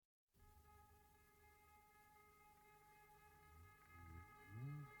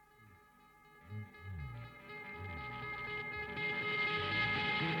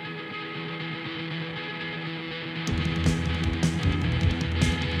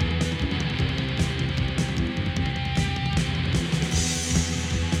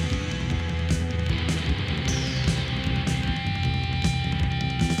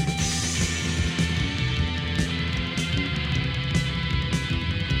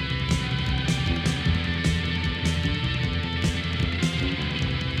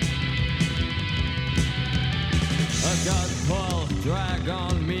drag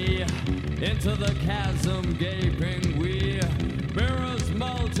on me into the chasm gaping we. Mirrors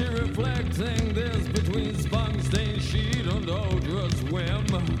multi-reflecting this between spunk-stained sheet and odorous whim.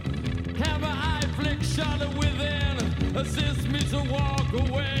 Have an eye flick shudder within, assist me to walk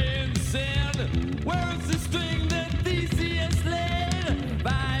away in sin. Where is the string that Theseus laid?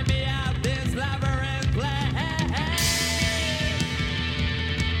 Find me out this labyrinth place.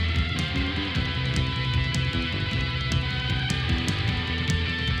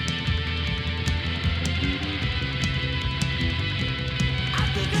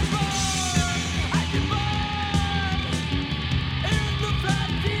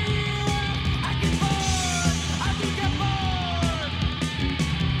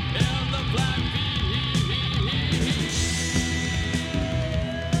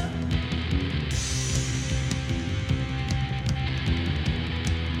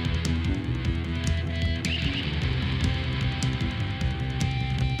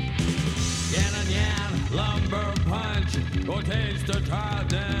 Go taste a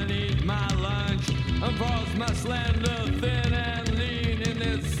tart and eat my lunch, and force my slender, thin and lean in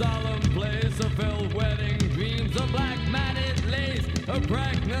this solemn place of filled wedding dreams of black matted lace, of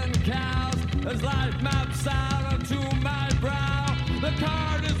pregnant cows, as life maps out onto my brow. The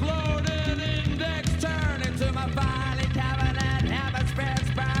card is loaded, index turn into my filing cabinet, have a spread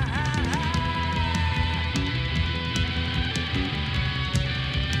sprout.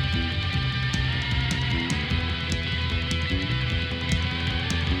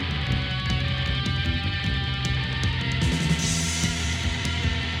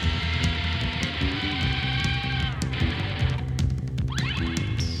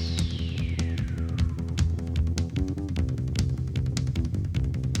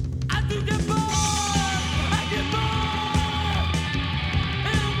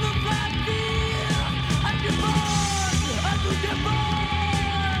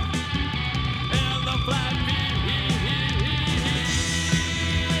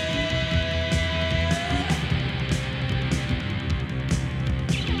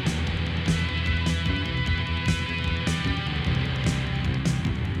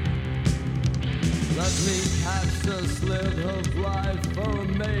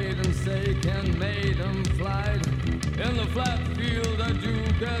 In the flat field I do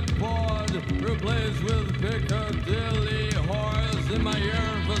get bored, replaced with Piccadilly whores. In my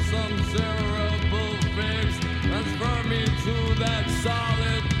yearn for some cerebral fix, transfer me to that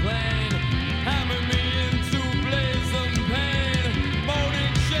solid plane, hammer me into blazing pain.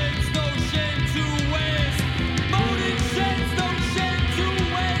 Moaning shapes, no shame to waste. Moaning shapes, no shame to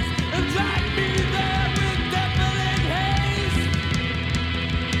waste, and drag me there with deafening haste.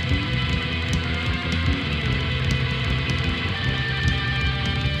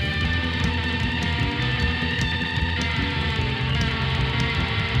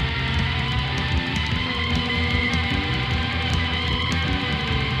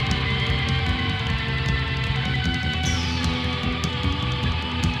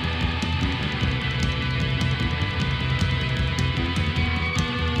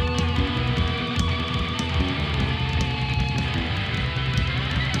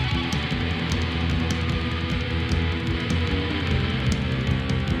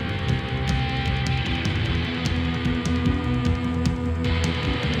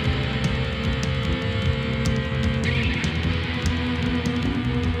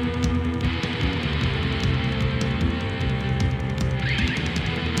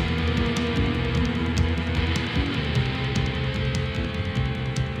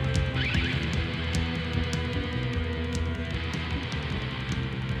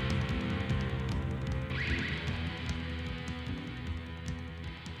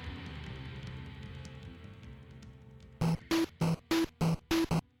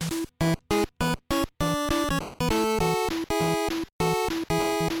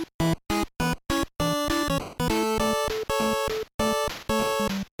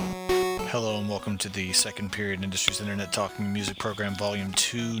 Hello and welcome to the Second Period Industries Internet Talking Music Program Volume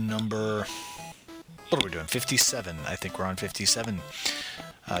 2, number... What are we doing? 57. I think we're on 57.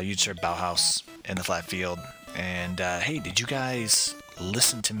 You'd heard Bauhaus in the Flat Field. And hey, did you guys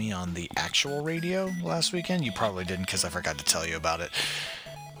listen to me on the actual radio last weekend? You probably didn't because I forgot to tell you about it.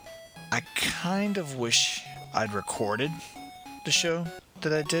 I kind of wish I'd recorded the show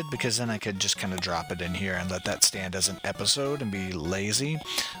that I did, because then I could just kind of drop it in here and let that stand as an episode and be lazy.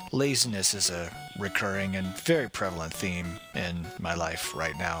 Laziness is a recurring and very prevalent theme in my life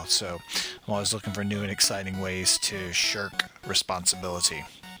right now, so I'm always looking for new and exciting ways to shirk responsibility.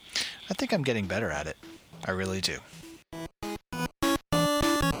 I think I'm getting better at it. I really do.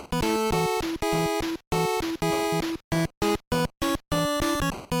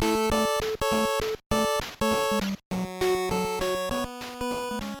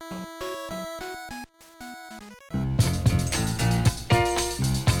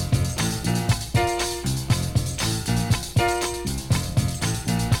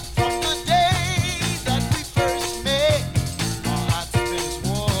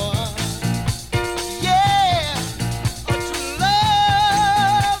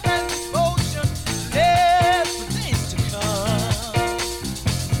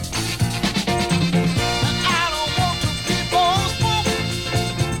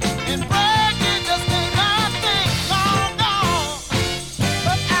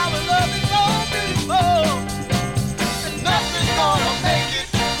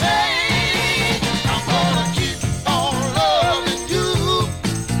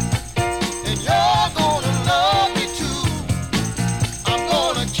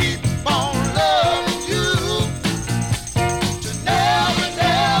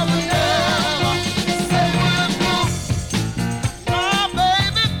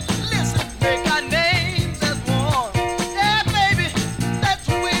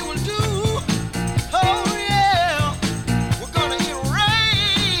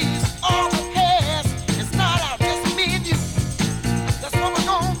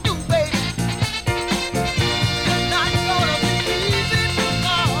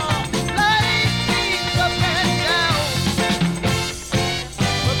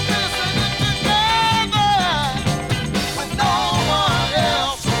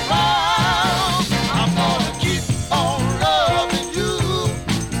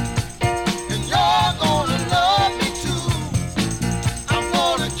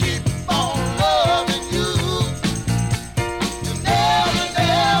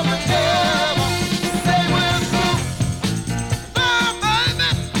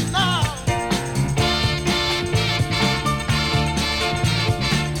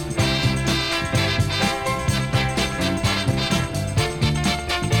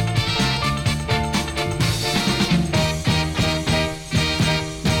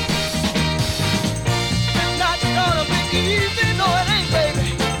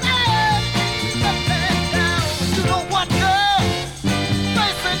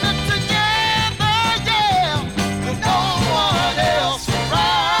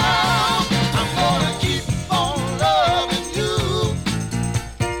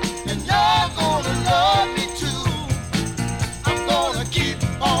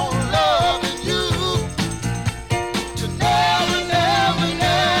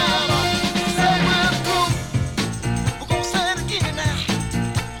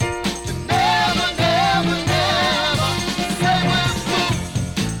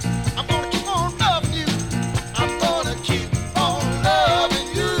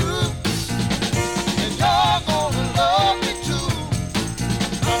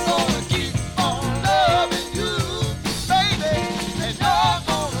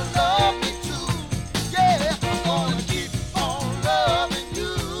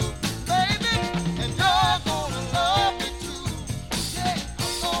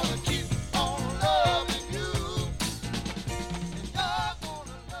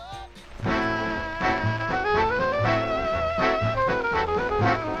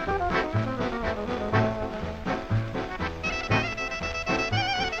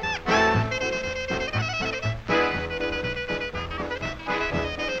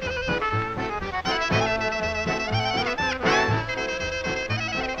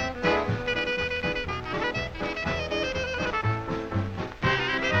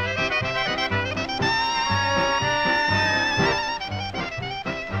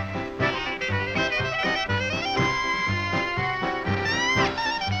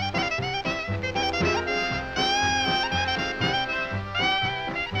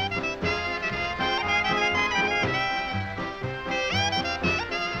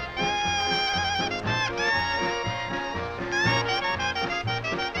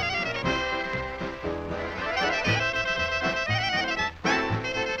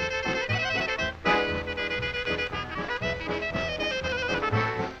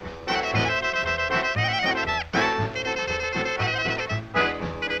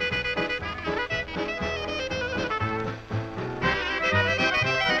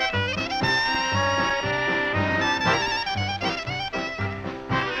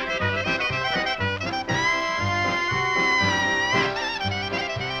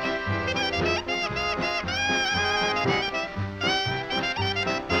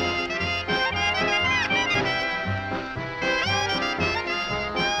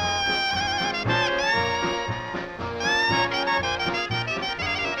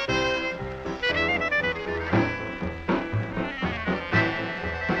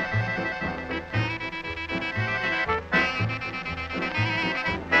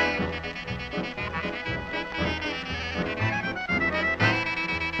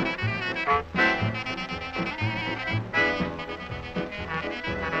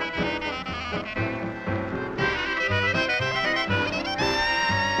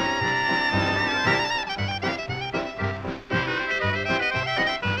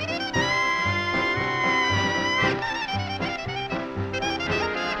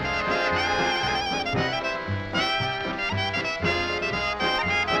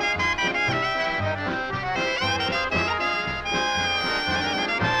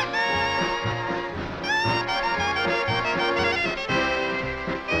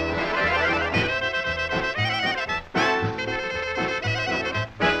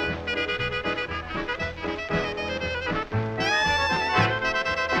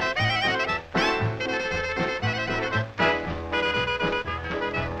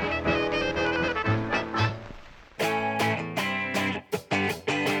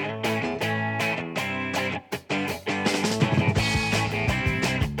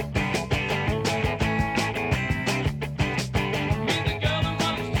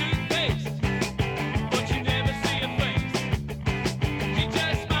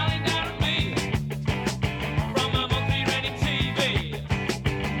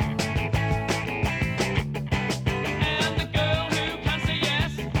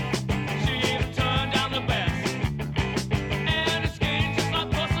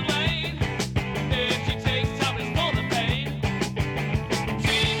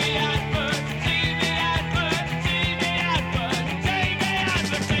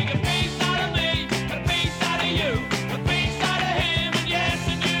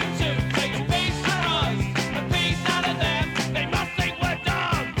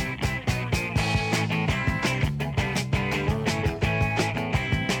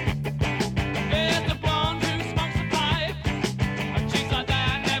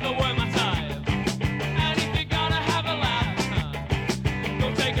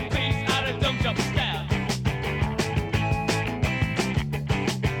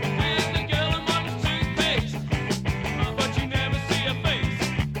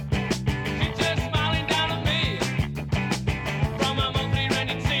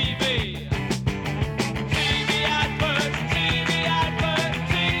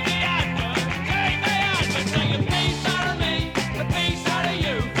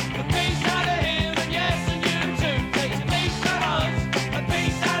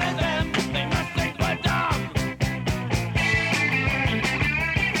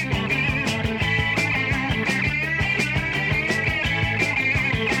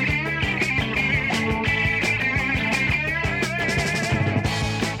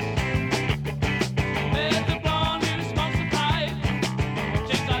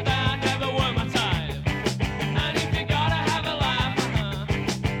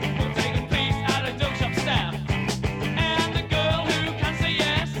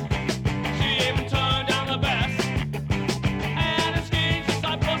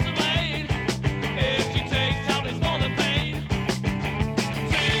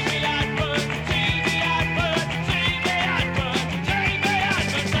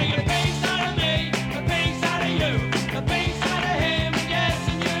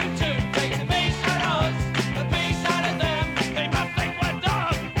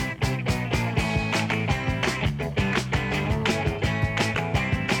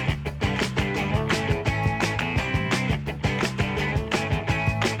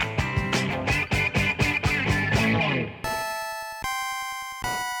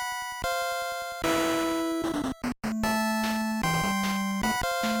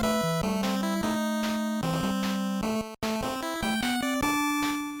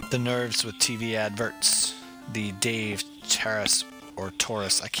 The Nerves with TV Adverts. The Dave Terrace or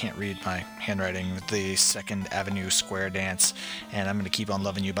Taurus, I can't read my handwriting, with the Second Avenue Square Dance, and I'm going to Keep on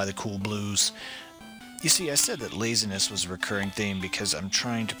Loving You by the Cool Blues. You see, I said that laziness was a recurring theme because I'm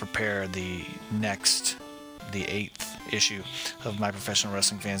trying to prepare the 8th issue of my professional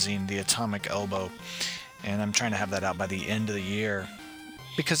wrestling fanzine, The Atomic Elbow, and I'm trying to have that out by the end of the year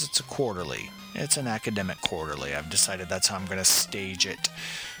because it's a quarterly. It's an academic quarterly. I've decided that's how I'm going to stage it.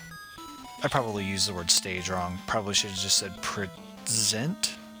 I probably used the word stage wrong. Probably should have just said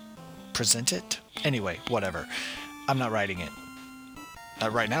present it. Anyway, whatever. I'm not writing it.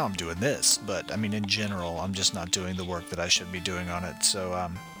 Right now I'm doing this, but I mean in general I'm just not doing the work that I should be doing on it.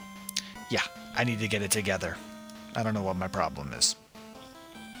 So yeah, I need to get it together. I don't know what my problem is.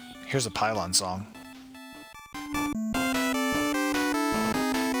 Here's a Pylon song.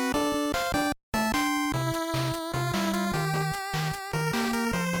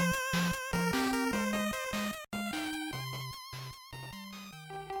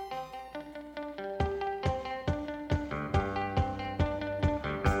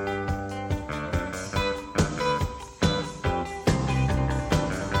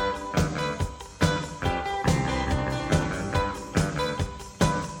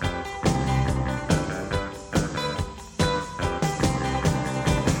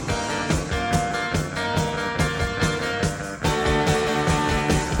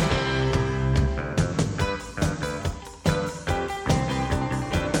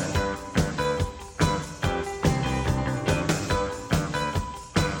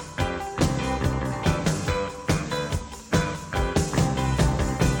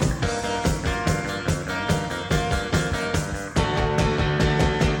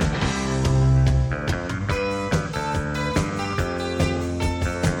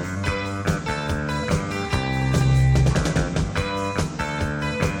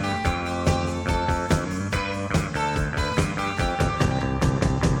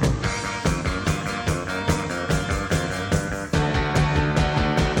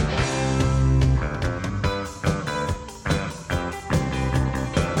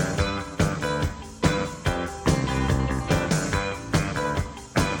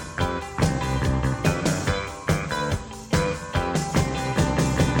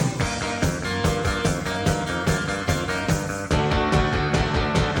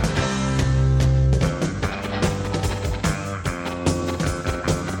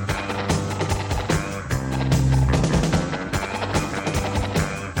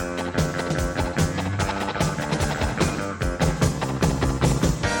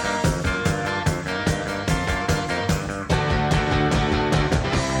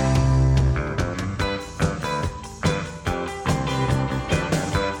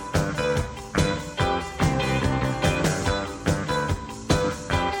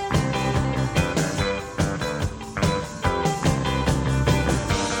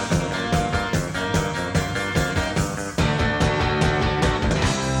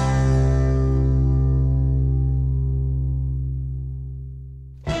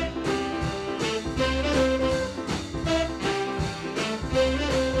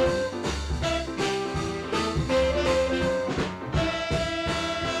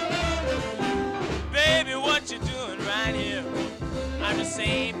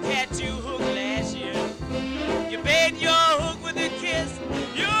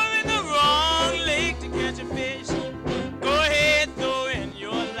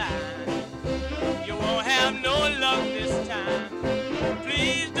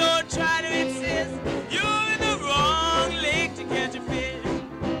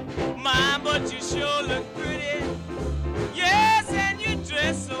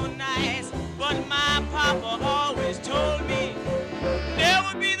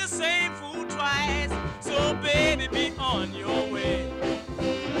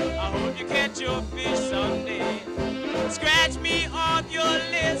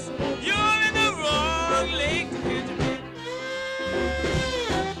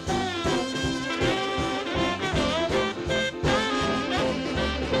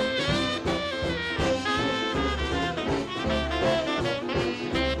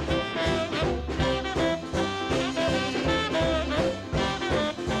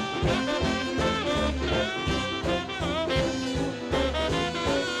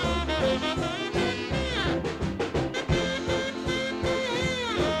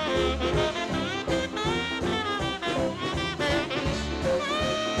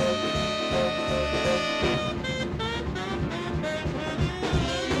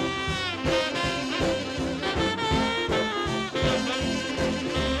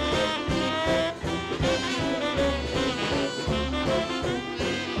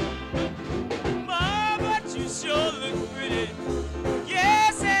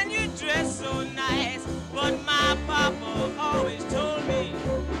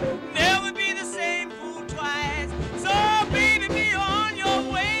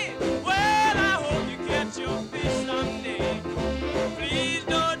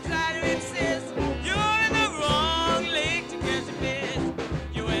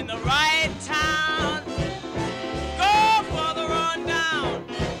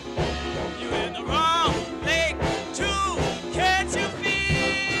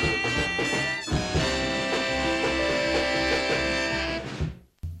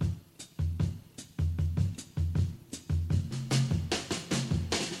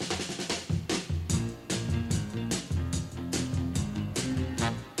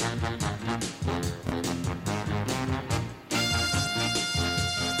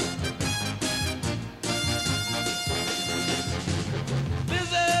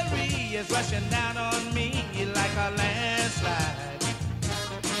 rushing down on me like a landslide.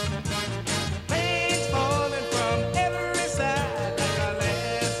 Rain's falling from every side like a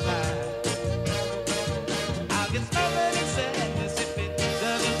landslide. I'll get smothered in sadness if it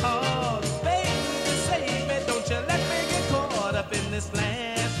doesn't pause. Baby, save me, don't you let me get caught up in this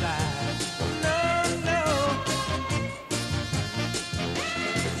landslide. No, no.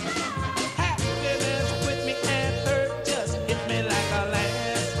 Happiness quit me and hurt just hit me like a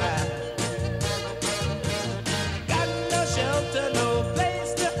landslide. Got no shelter, no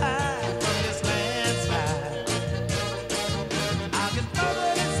place to hide from this landslide. I'll get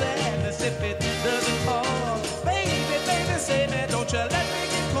covered in sadness if it doesn't fall. Baby, baby, say me, don't you let me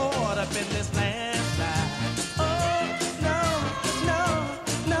get caught up in this landslide. Oh, no, no,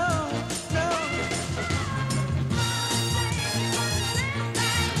 no, no.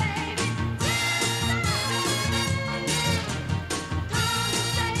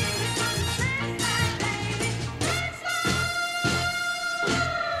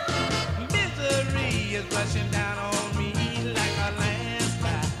 Misery is rushing down on me like a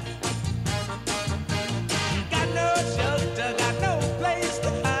landslide. Got no shelter, got no place to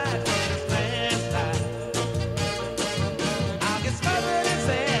hide from this landslide. I'll get smothered in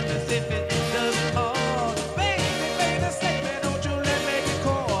sadness if it doesn't fall. Baby, baby, say me, don't you let me get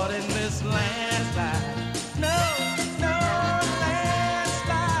caught in this landslide. No, no,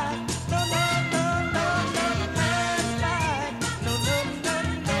 landslide. No, no, no, no, no, landslide. No, no, no,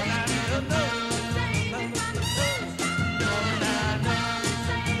 no, no, no, no.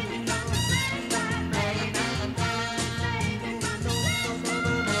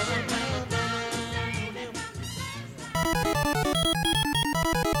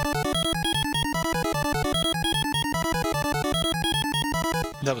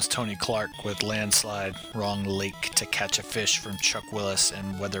 That was Tony Clark with Landslide, Wrong Lake to Catch a Fish from Chuck Willis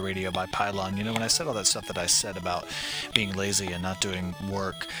and Weather Radio by Pylon. You know, when I said all that stuff that I said about being lazy and not doing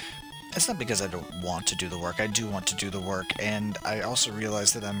work, it's not because I don't want to do the work. I do want to do the work, and I also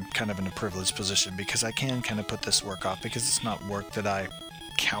realize that I'm kind of in a privileged position because I can kind of put this work off because it's not work that I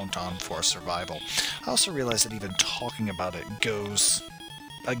count on for survival. I also realize that even talking about it goes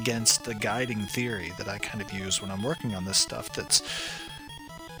against the guiding theory that I kind of use when I'm working on this stuff that's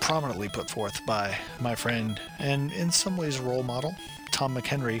prominently put forth by my friend and in some ways role model, Tom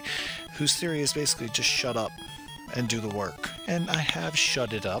McHenry, whose theory is basically just shut up and do the work. And I have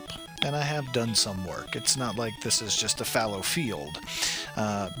shut it up, and I have done some work. It's not like this is just a fallow field.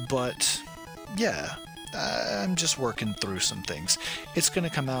 But yeah, I'm just working through some things. It's going to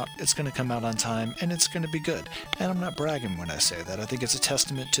come out on time, and it's going to be good. And I'm not bragging when I say that. I think it's a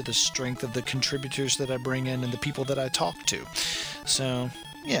testament to the strength of the contributors that I bring in and the people that I talk to. So,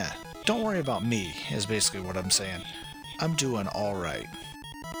 yeah, don't worry about me, is basically what I'm saying. I'm doing all right.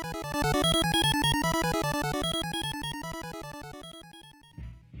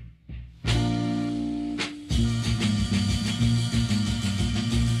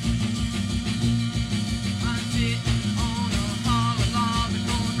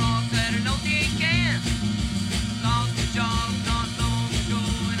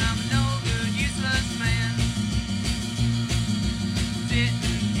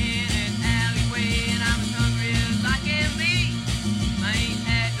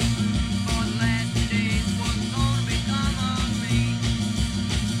 For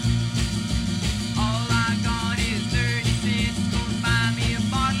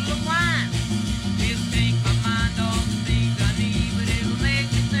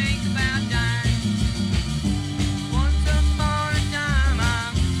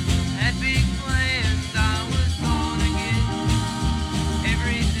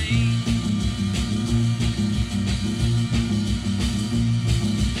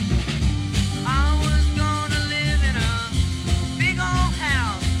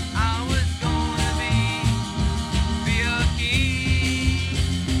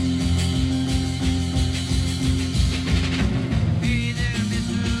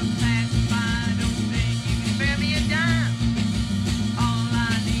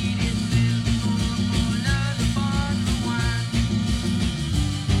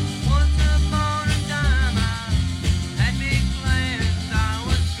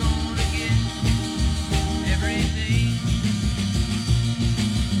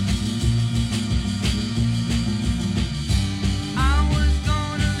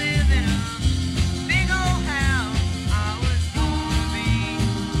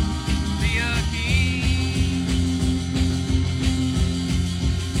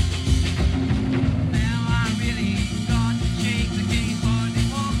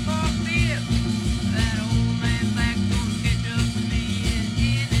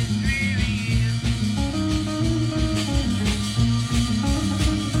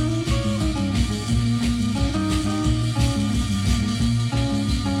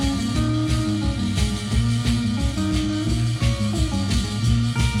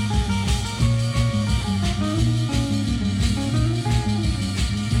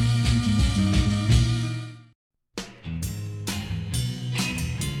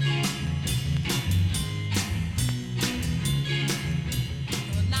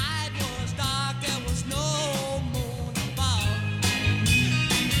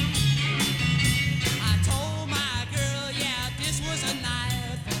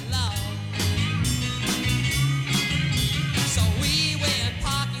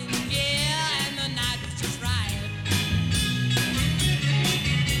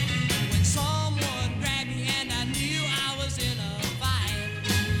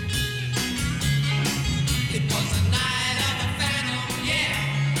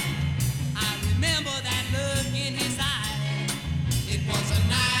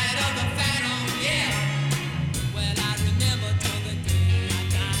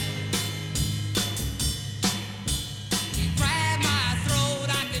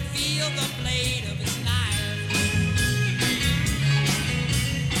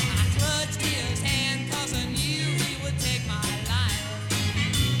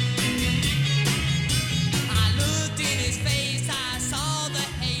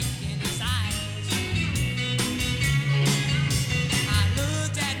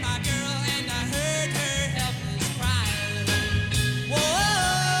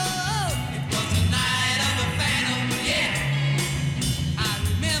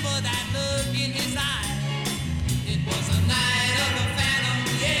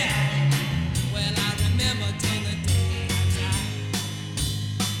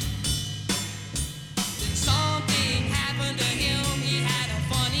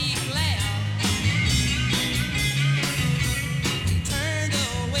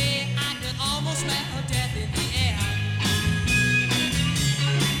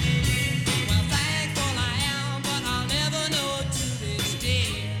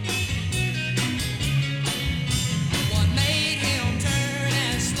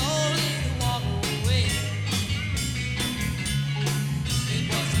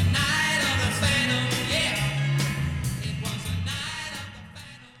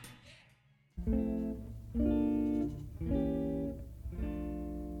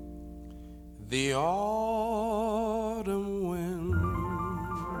The autumn wind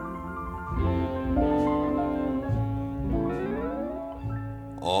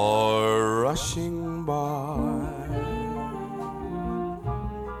are rushing by,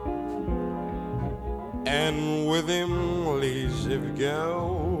 and with him leaves it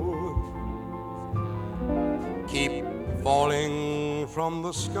go, keep falling from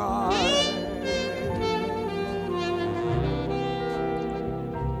the sky.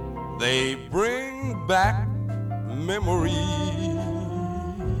 They bring back memories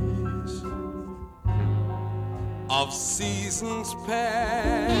of seasons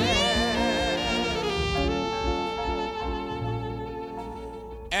past,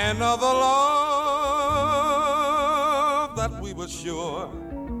 and of the love that we were sure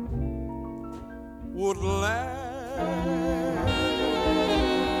would last.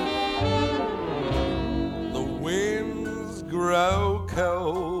 The winds grow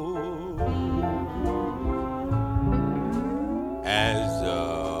cold as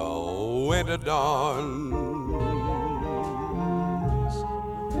winter dawns,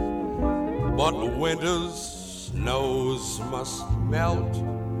 but winter's snows must melt,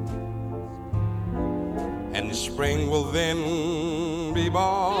 and spring will then be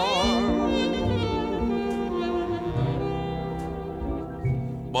born.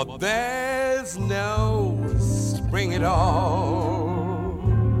 But there's no spring at all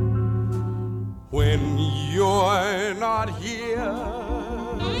when you're not here.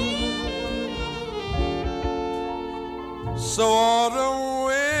 So autumn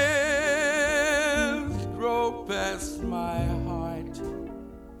winds grow past my heart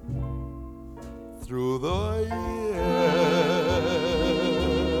through the year.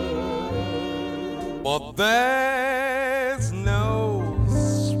 But there's no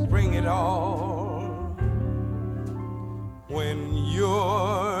spring at all when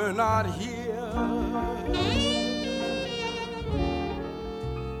you're not here.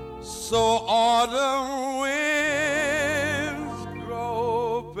 So autumn winds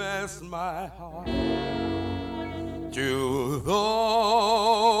grow past my heart to the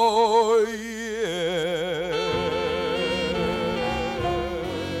year.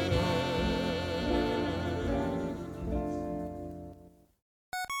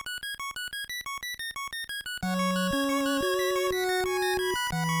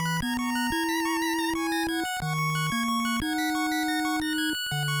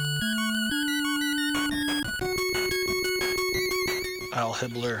 Al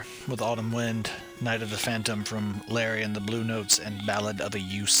Hibbler with Autumn Wind, Night of the Phantom from Larry and the Blue Notes, and Ballad of a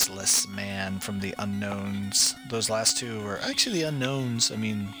Useless Man from the Unknowns. Those last two are actually the Unknowns. I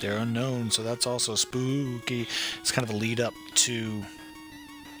mean, they're unknown, so that's also spooky. It's kind of a lead up to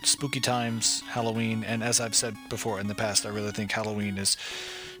spooky times, Halloween, and as I've said before in the past, I really think Halloween is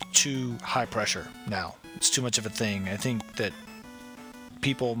too high pressure now. It's too much of a thing. I think that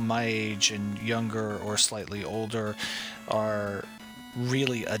people my age and younger or slightly older are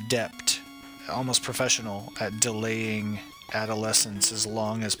really adept, almost professional at delaying adolescence as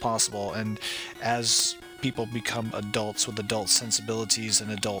long as possible, and as people become adults with adult sensibilities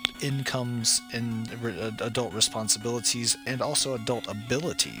and adult incomes and adult responsibilities and also adult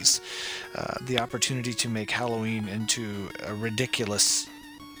abilities, the opportunity to make Halloween into a ridiculous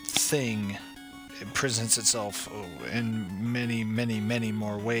thing, it presents itself in many, many, many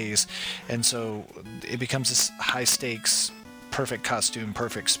more ways, and so it becomes this high stakes, perfect costume,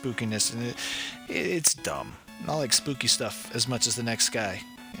 perfect spookiness, and it's dumb. I like spooky stuff as much as the next guy.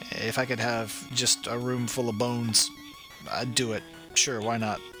 If I could have just a room full of bones, I'd do it. Sure, why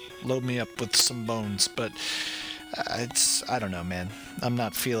not? Load me up with some bones, but I don't know, man. I'm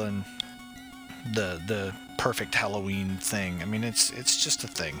not feeling the perfect Halloween thing. I mean, it's just a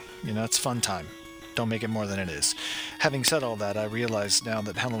thing. You know, it's fun time. Don't make it more than it is. Having said all that, I realize now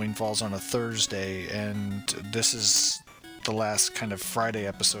that Halloween falls on a Thursday, and this is the last kind of Friday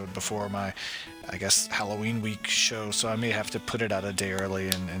episode before my, I guess, Halloween week show, so I may have to put it out a day early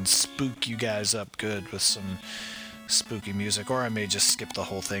and spook you guys up good with some spooky music, or I may just skip the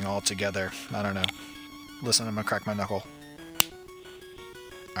whole thing altogether. I don't know. Listen, I'm gonna crack my knuckle.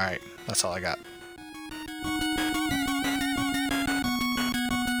 Alright, that's all I got.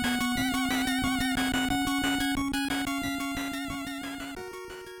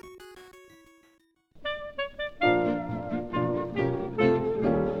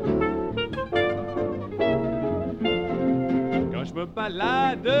 Je me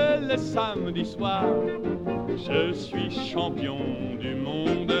balade le samedi soir, je suis champion du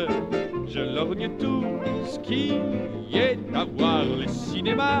monde. Je lorgne tout ce qui est à voir, les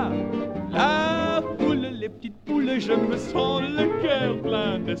cinémas, la foule, les petites poules. Je me sens le cœur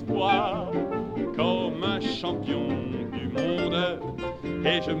plein d'espoir. champion du monde.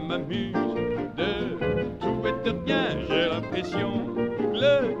 Et je m'amuse de tout et de rien. J'ai l'impression que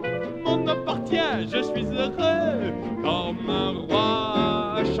le monde m'appartient. Je suis heureux comme un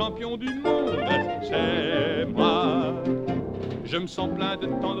roi, champion du monde. C'est moi. Je me sens plein de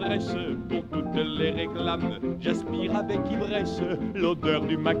tendresse pour toutes les réclames. J'aspire avec ivresse l'odeur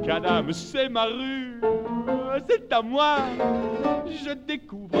du macadam. C'est ma rue, c'est à moi. Je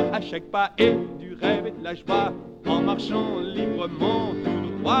découvre à chaque pas et du rêve et de la joie en marchant librement tout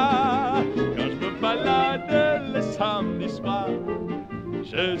droit. Quand je me balade le samedi soir,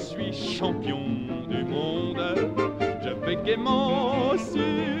 je suis champion du monde. Je vais gaiement sur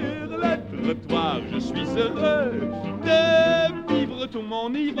le trottoir. Je suis heureux de vivre tout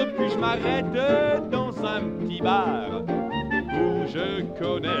mon ivre. Puis je m'arrête dans un petit bar où je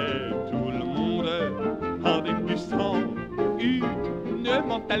connais tout le monde. En dégustant une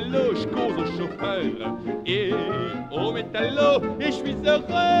mentalo, je cause au chauffeur et au métallo. Et je suis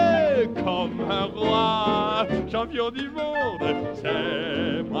heureux comme un roi, champion du monde,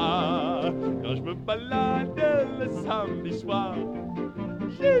 c'est moi. Quand je me balade le samedi soir,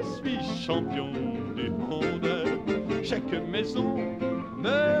 je suis champion du monde. Chaque maison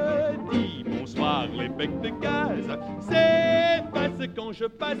me dit bonsoir. Les becs de gaz s'effacent quand je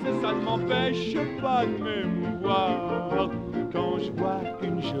passe. Ça ne m'empêche pas de m'émouvoir. Quand je vois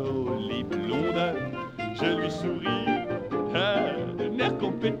une jolie blonde, je lui souris d'un air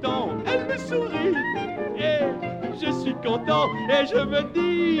compétent. Elle me sourit et je suis content. Et je me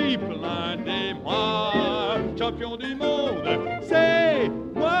dis plein d'émoi, champion du monde, c'est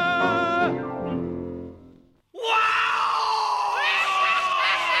moi.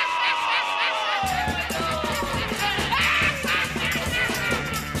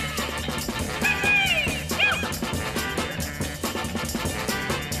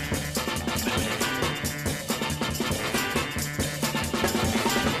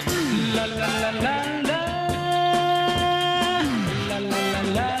 La la la la la, la la la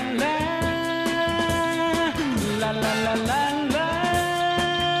la la, la la la la la,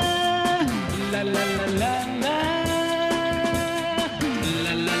 la la la la la,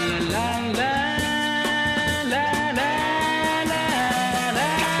 la la la la la, la la la.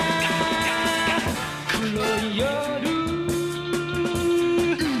 黒い夜、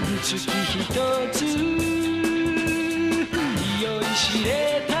月ひとつ酔いしれ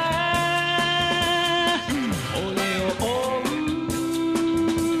た。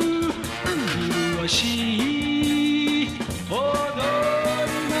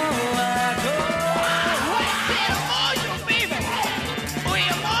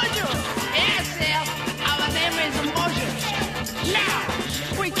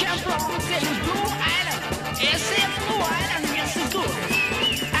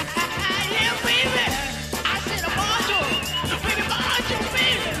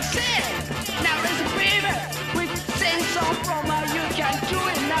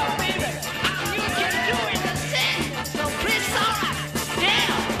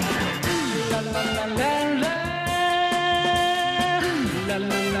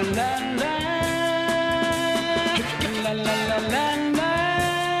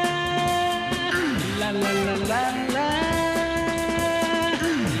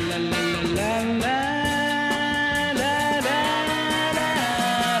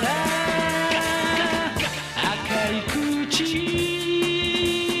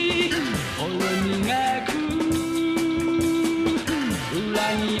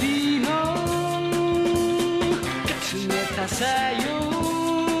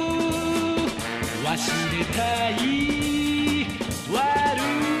忘れたい悪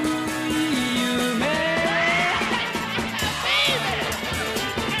い夢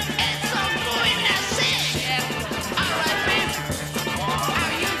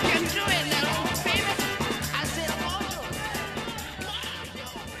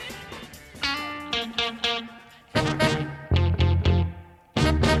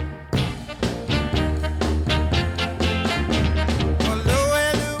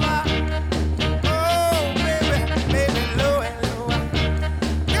Oh, baby, baby, low and low.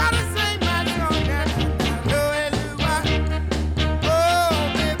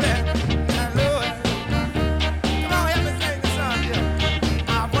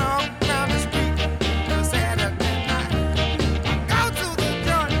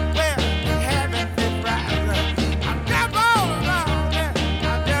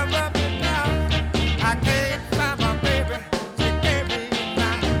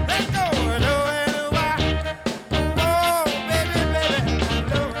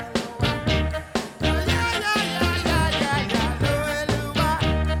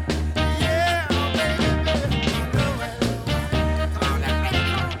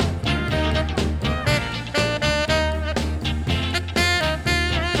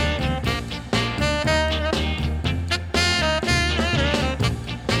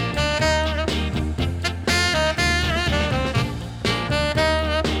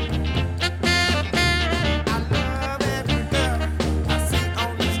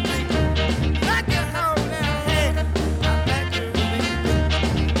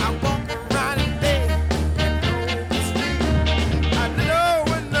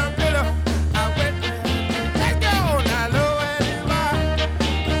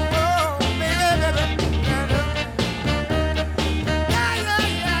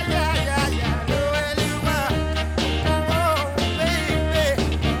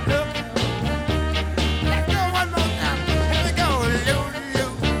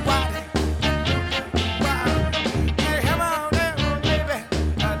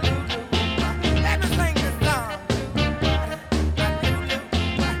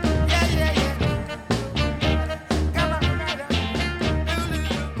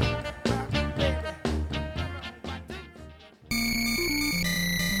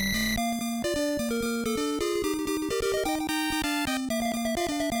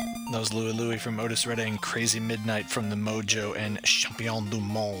 was Louie Louie from Otis Redding, Crazy Midnight from The Mojo, and Champion du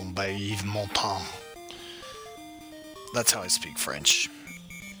Monde by Yves Montand. That's how I speak French.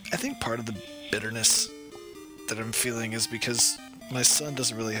 I think part of the bitterness that I'm feeling is because my son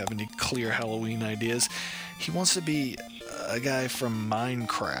doesn't really have any clear Halloween ideas. He wants to be a guy from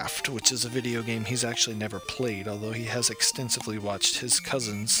Minecraft, which is a video game he's actually never played, although he has extensively watched his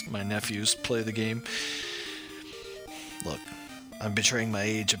cousins, my nephews, play the game. Look, I'm betraying my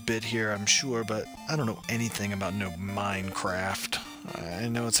age a bit here, I'm sure, but I don't know anything about no Minecraft. I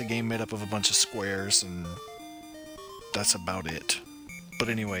know it's a game made up of a bunch of squares, and that's about it. But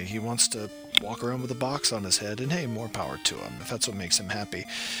anyway, he wants to walk around with a box on his head, and hey, more power to him, if that's what makes him happy.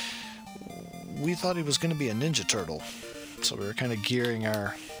 We thought he was going to be a Ninja Turtle, so we were kind of gearing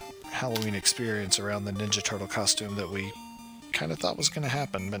our Halloween experience around the Ninja Turtle costume that we kind of thought was going to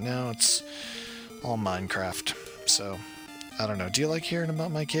happen, but now it's all Minecraft. So, I don't know. Do you like hearing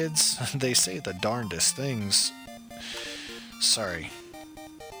about my kids? They say the darndest things. Sorry.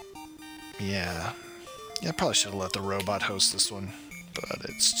 Yeah, I probably should have let the robot host this one, but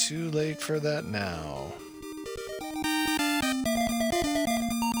it's too late for that now.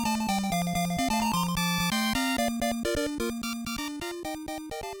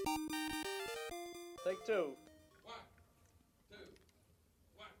 Take two.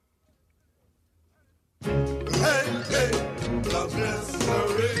 Hey, hey, love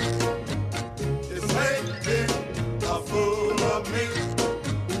mystery is making a fool of me.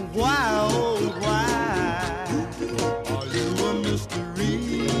 Why, oh, why are you a mystery?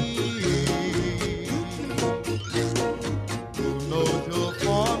 Who knows your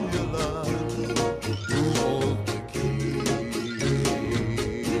formula? Who holds the key?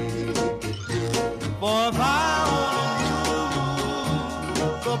 For if I only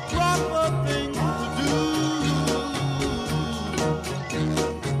knew the proper thing to do,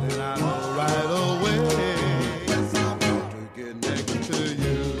 then I know right away to get next to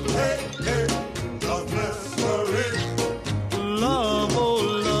you. Hey, hey, love mystery. Love, oh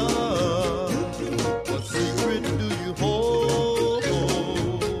love, what secret do you hold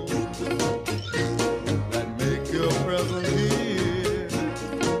that make your presence here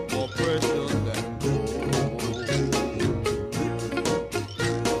more precious than gold?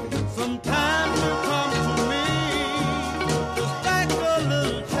 Sometimes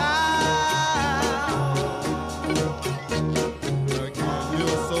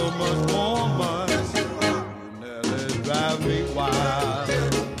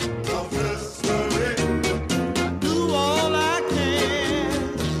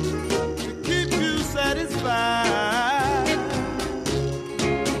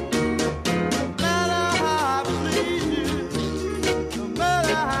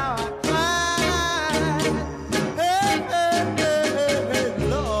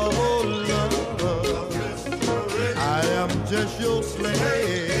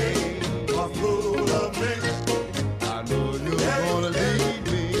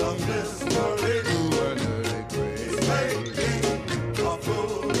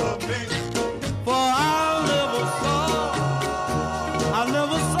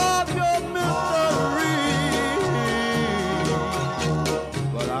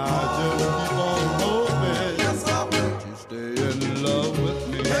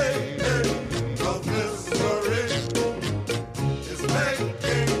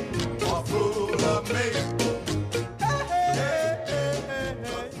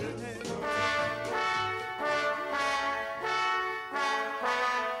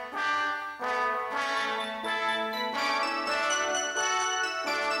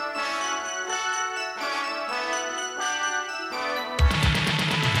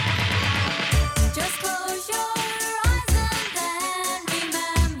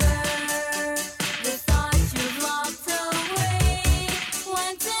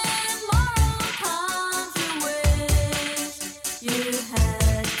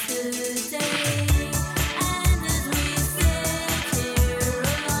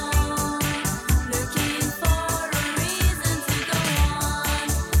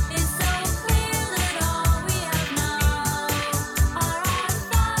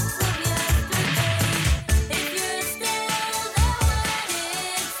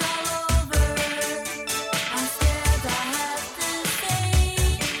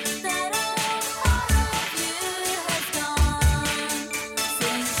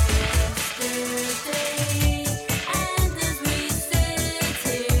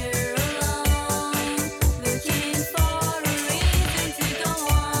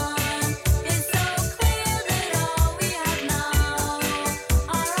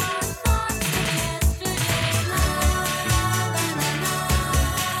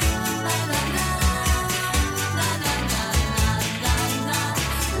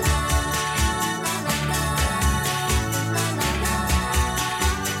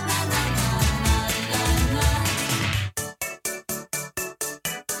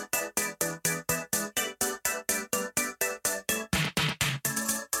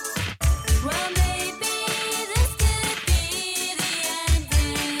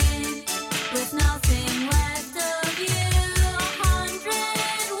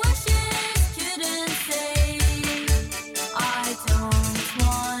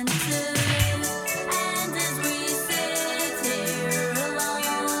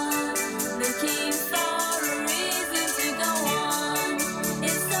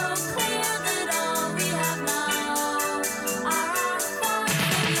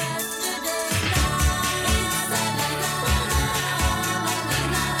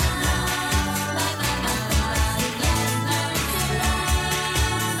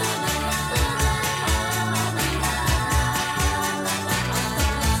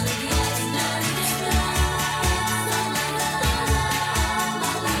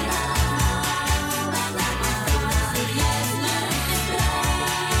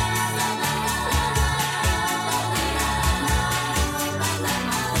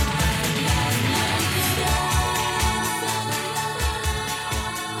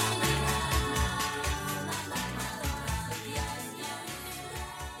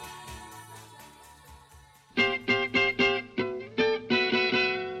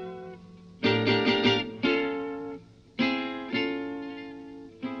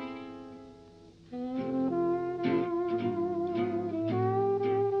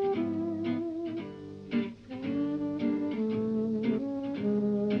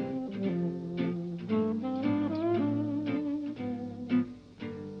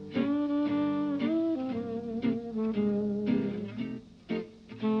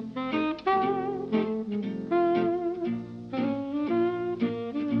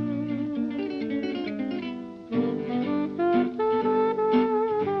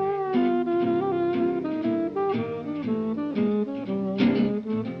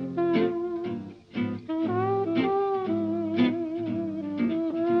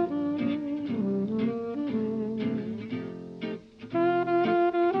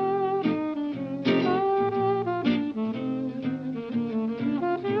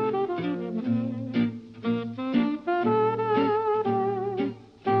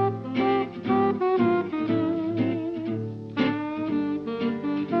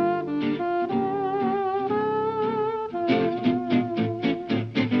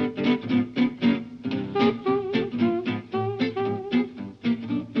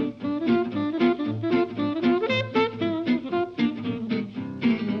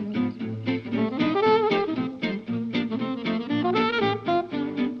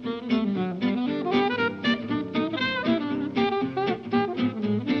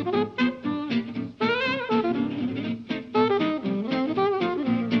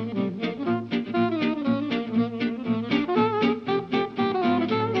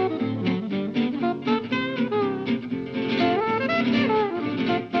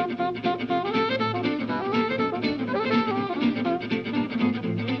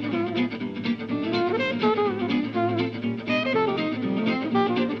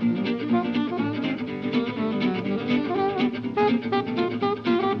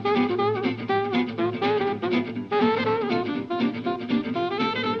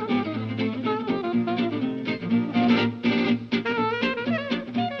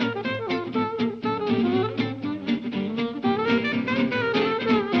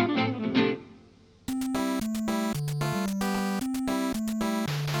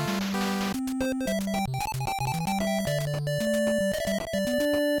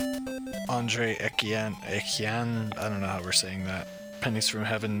Andre Ekian, I don't know how we're saying that. Pennies from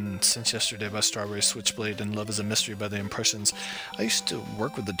Heaven, Since Yesterday by Strawberry Switchblade, and Love is a Mystery by The Impressions. I used to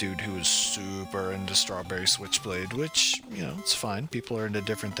work with a dude who was super into Strawberry Switchblade, which, you know, it's fine. People are into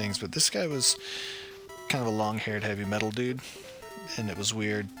different things, but this guy was kind of a long-haired heavy metal dude, and it was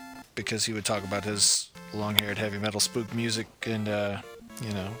weird because he would talk about his long-haired heavy metal spook music and,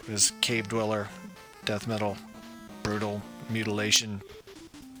 you know, his cave dweller, death metal, brutal mutilation.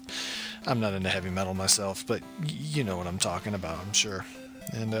 I'm not into heavy metal myself, but you know what I'm talking about, I'm sure.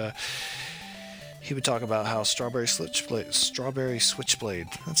 And he would talk about how Strawberry Switchblade,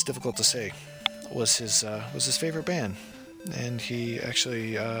 that's difficult to say, was his favorite band. And he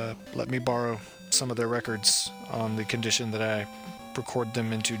actually let me borrow some of their records on the condition that I record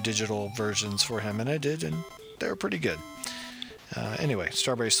them into digital versions for him, and I did, and they were pretty good. Anyway,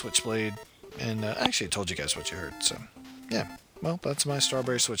 Strawberry Switchblade, and I actually told you guys what you heard, so yeah. Well, that's my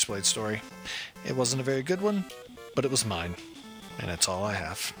Strawberry Switchblade story. It wasn't a very good one, but it was mine, and it's all I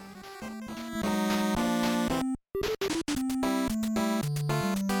have.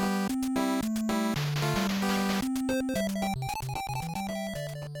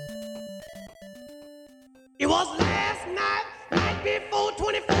 It was last night before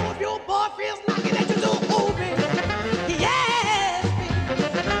 24 of your boyfriends knocking at your door, oh baby. He asked me,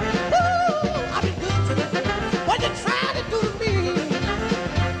 ooh, I've been good to you. What you trying to do to me?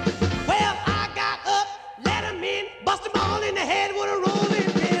 Well, I got up, let him in, bust him all in the head with a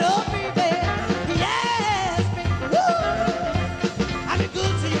rolling pin, oh baby. He asked me, ooh, I've been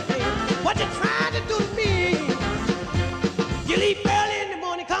good to you, baby. What you trying to do to me? You leave early in the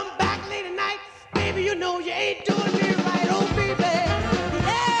morning, come back late at night. Baby, you know you ain't doing me right, oh baby.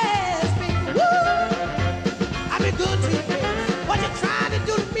 Yes, baby, woo. I've been good to you, baby. What you trying to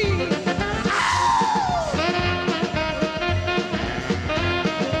do to me?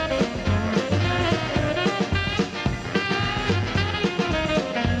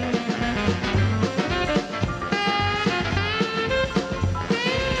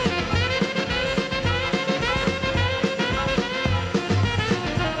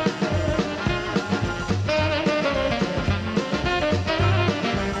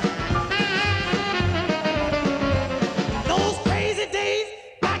 Those crazy days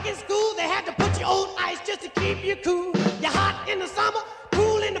back in school, they had to put you on ice just to keep you cool. You're hot in the summer,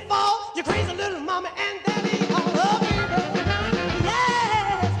 cool in the fall. You crazy little mama, and that ain't all. Oh, baby.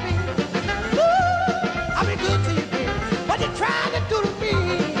 Yes, baby. Woo. I've been good to you, baby. What you trying to do to me?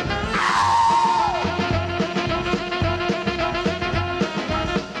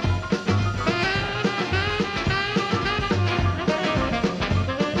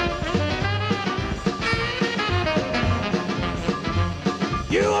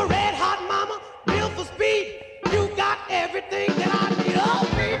 You a red hot mama, built for speed. You got everything that I need, oh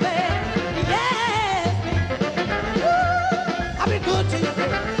baby. Yes, baby. Woo. I've been good to you,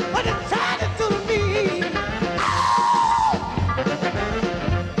 baby. What you trying to do to me?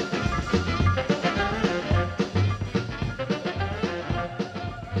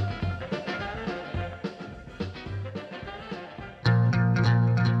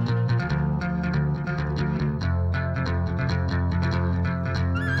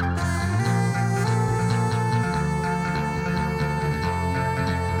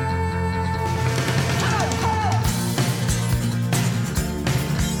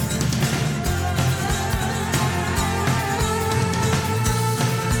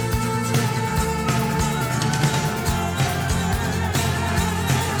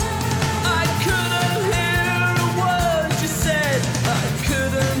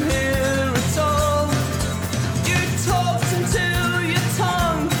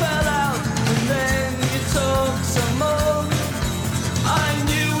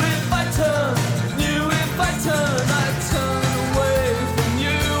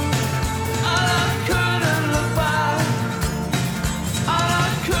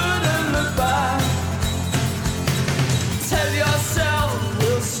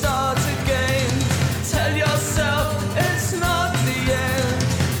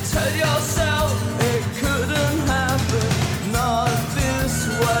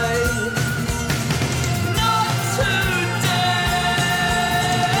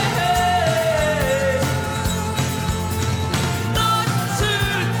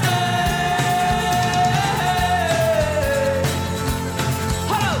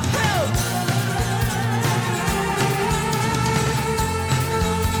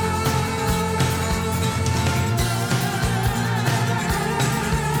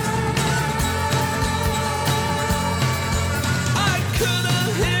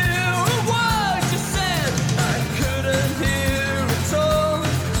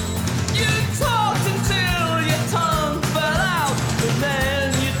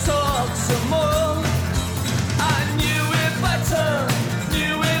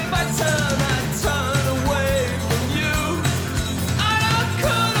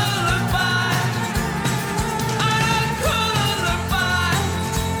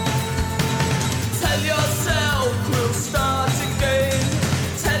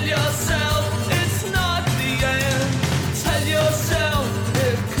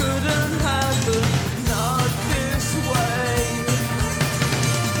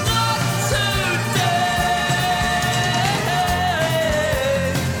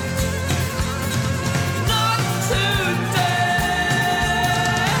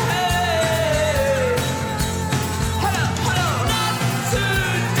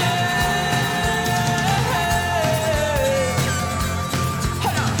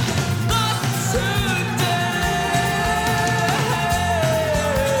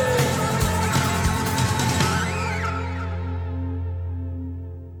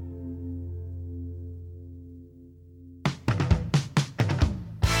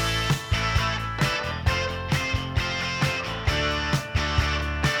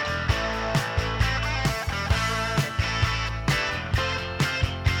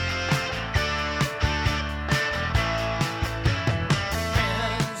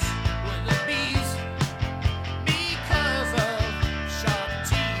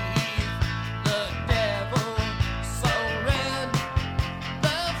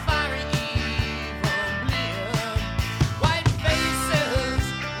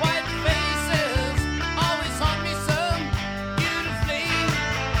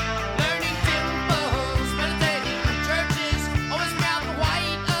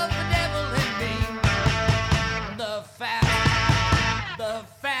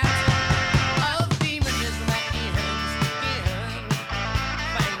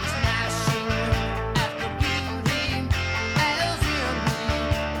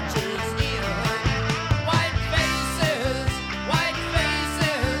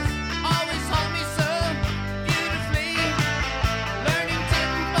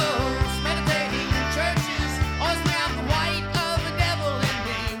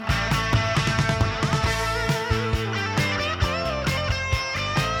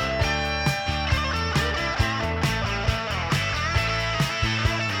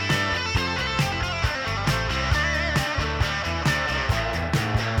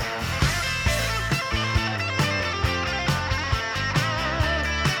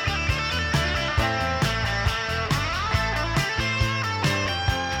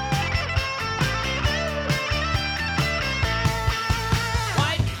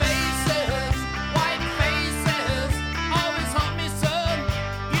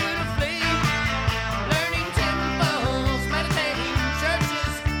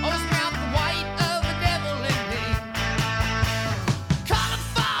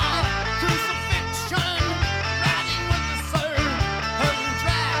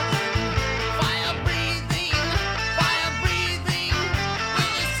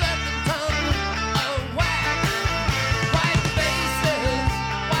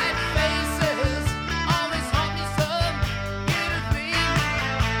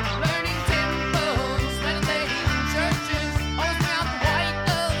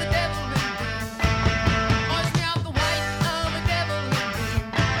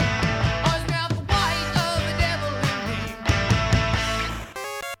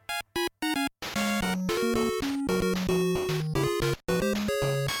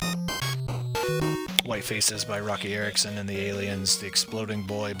 White Faces by Rocky Erickson and the Aliens, The Exploding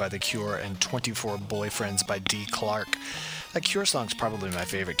Boy by The Cure, and 24 Boyfriends by D. Clark. That Cure song's probably my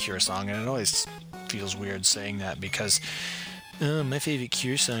favorite Cure song, and it always feels weird saying that because my favorite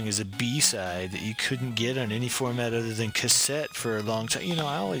Cure song is a B-side that you couldn't get on any format other than cassette for a long time. You know,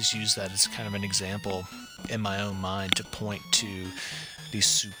 I always use that as kind of an example in my own mind to point to the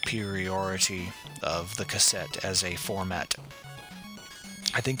superiority of the cassette as a format.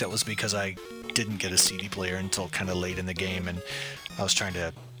 I think that was because I didn't get a CD player until kind of late in the game, and I was trying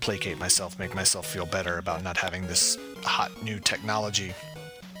to placate myself, make myself feel better about not having this hot new technology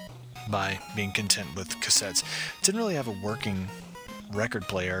by being content with cassettes. Didn't really have a working record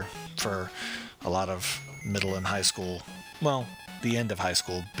player for a lot of middle and high school. Well, the end of high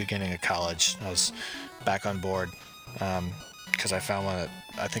school, beginning of college. I was back on board because I found one at,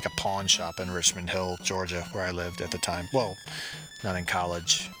 I think, a pawn shop in Richmond Hill, Georgia, where I lived at the time. Well, not in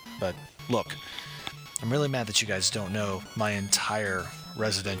college, but look, I'm really mad that you guys don't know my entire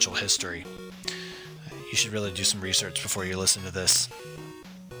residential history. You should really do some research before you listen to this.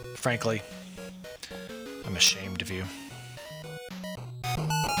 Frankly, I'm ashamed of you.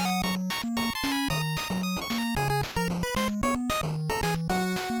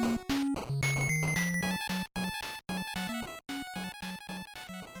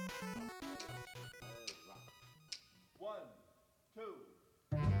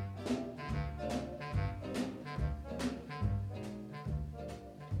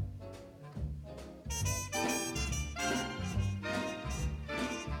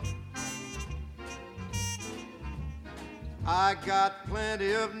 I got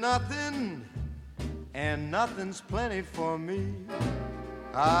plenty of nothing, and nothing's plenty for me.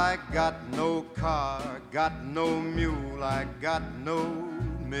 I got no car, got no mule, I got no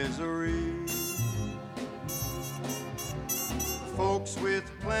misery. Folks with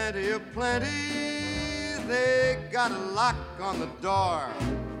plenty of plenty, they got a lock on the door,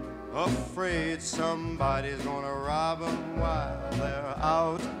 afraid somebody's gonna rob them while they're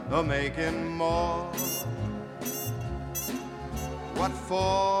out a-making more. What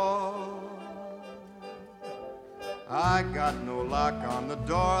for? I got no lock on the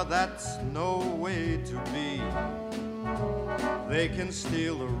door, that's no way to be. They can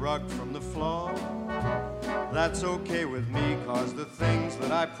steal the rug from the floor, that's okay with me, 'cause the things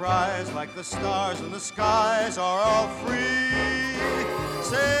that I prize, like the stars in the skies, are all free.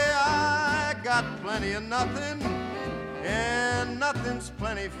 Say I got plenty of nothing, and nothing's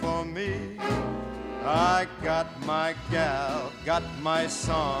plenty for me. I got my gal, got my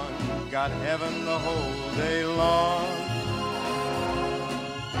song, got heaven the whole day long.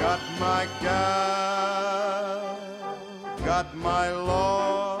 Got my gal, got my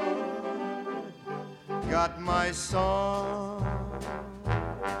Lord, got my song.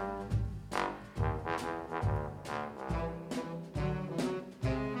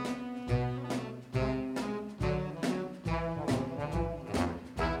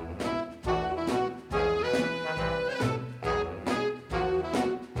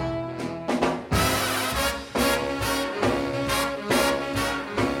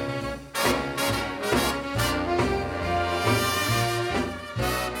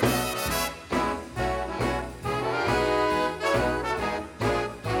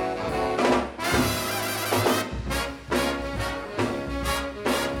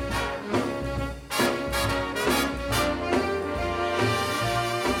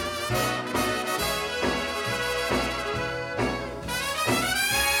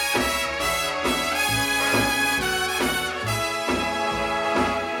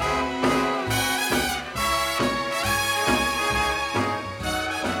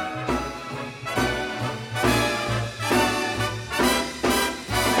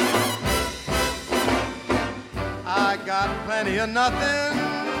 Plenty of nothing,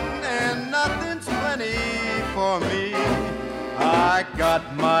 and nothing's plenty for me. I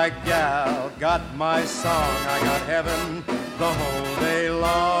got my gal, got my song, I got heaven the whole day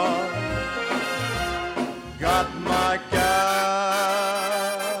long. Got my gal,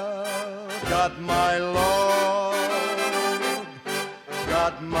 got my Lord,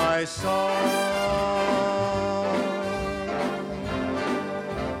 got my song.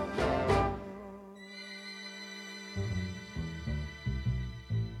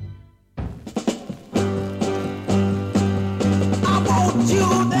 You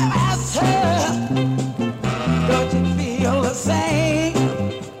to ask her, don't you feel the same?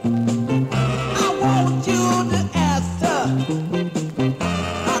 I want you to ask her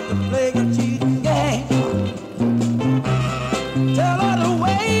not to play a cheating game. Tell her to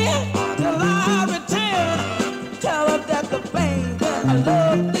wait till I return. Tell her that the pain that I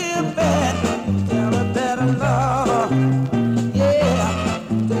love dear bad. Tell her that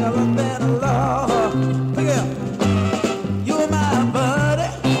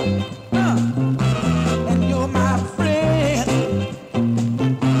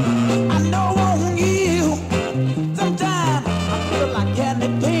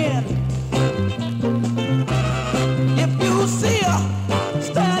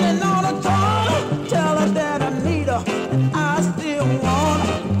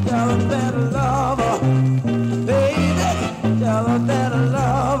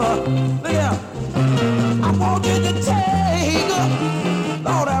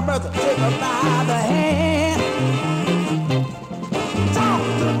brother, take her by the hand. Talk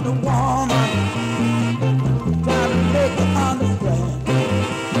to the woman, try to make her understand.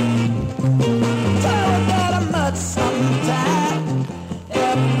 Tell her that I'm not sometime,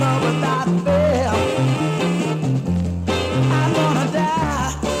 every love without fail. I'm gonna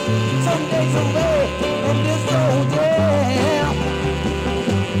die some days away in this old jail.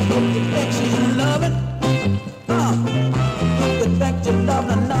 If you think she's loving, if you think you love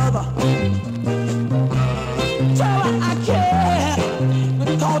another, tell her I can't,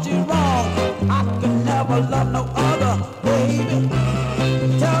 because you're wrong. I could never love no other, baby.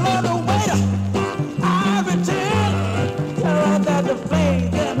 Tell her the waiter I return. Tell her that the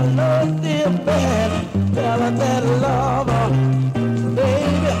flames and the love still burn. Tell her that I love her,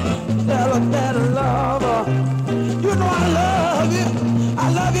 baby. Tell her that I love her. You know I love you. I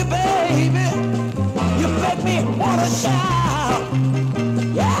love you, baby. You make me wanna shout.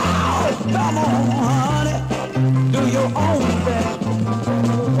 Yeah, come on, honey. Do your own thing.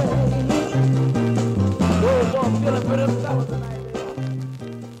 Oh, so I'm feeling pretty sour tonight.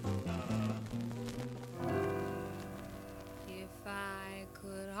 If I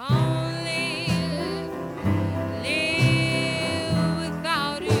could only live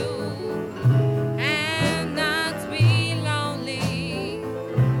without you and not be lonely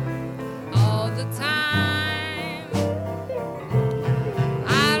all the time,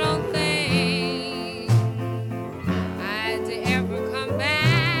 I don't think I'd ever come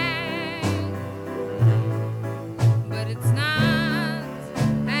back. But it's not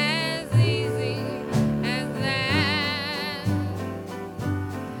as easy as that.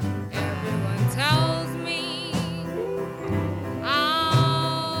 Everyone tells me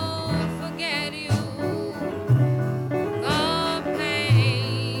I'll forget you. The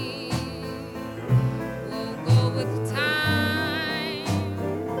pain will go with time.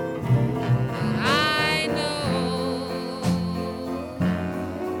 But I know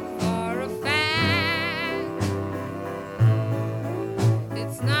for a fact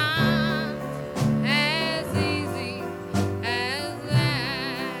it's not as easy as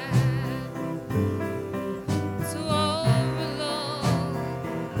that to overlook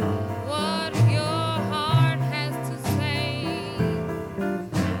what your heart has to say.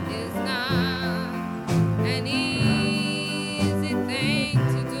 Is not an easy thing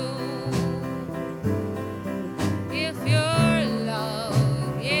to do. If your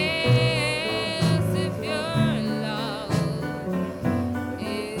love, yes, if your love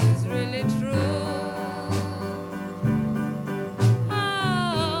is really true,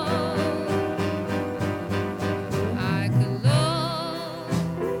 oh, I could look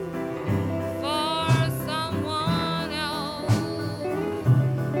for someone else,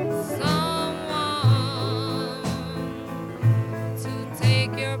 someone to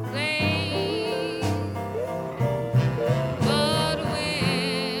take your place. But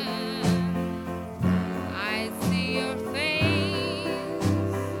when I see your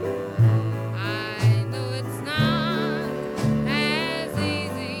face, I know it's not as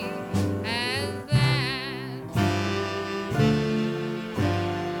easy as that.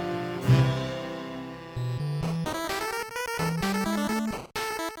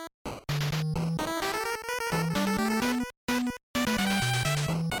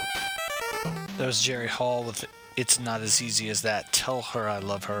 That was Jerry Hall with It's Not As Easy As That. Tell Her I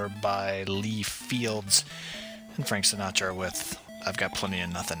Love Her by Lee Fields. And Frank Sinatra with I've Got Plenty of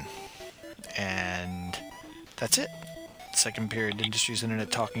Nothing. And that's it. Second Period Industries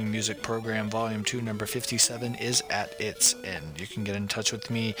Internet Talking Music Program Volume 2, number 57 is at its end. You can get in touch with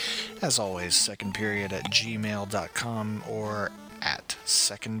me, as always, secondperiod@gmail.com or at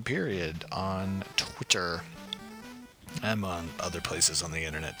Second Period on Twitter. I'm on other places on the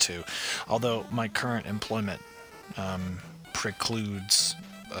internet too, although my current employment precludes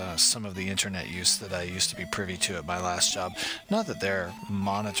some of the internet use that I used to be privy to at my last job. Not that they're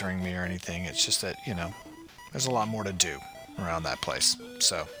monitoring me or anything, it's just that, you know, there's a lot more to do around that place.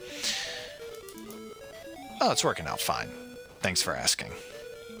 So, oh, it's working out fine. Thanks for asking.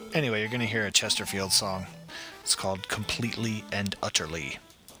 Anyway, you're going to hear a Chesterfield song. It's called Completely and Utterly.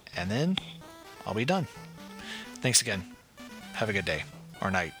 And then I'll be done. Thanks again. Have a good day or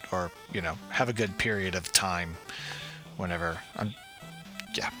night, or, you know, have a good period of time whenever I'm,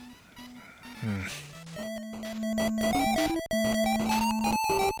 yeah.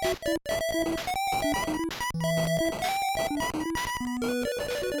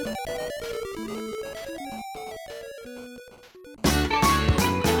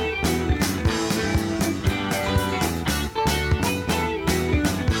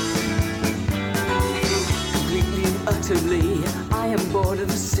 Utterly, I am bored of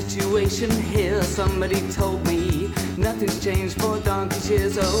the situation here. Somebody told me nothing's changed for donkey's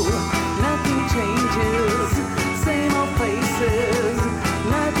years. Oh, nothing changes, same old places.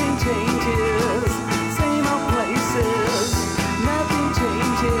 Nothing changes, same old places. Nothing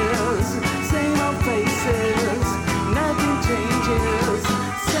changes, same old places. Nothing changes,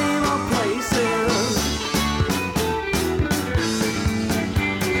 same old places.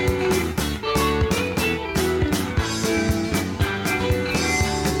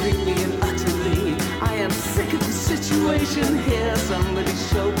 Situation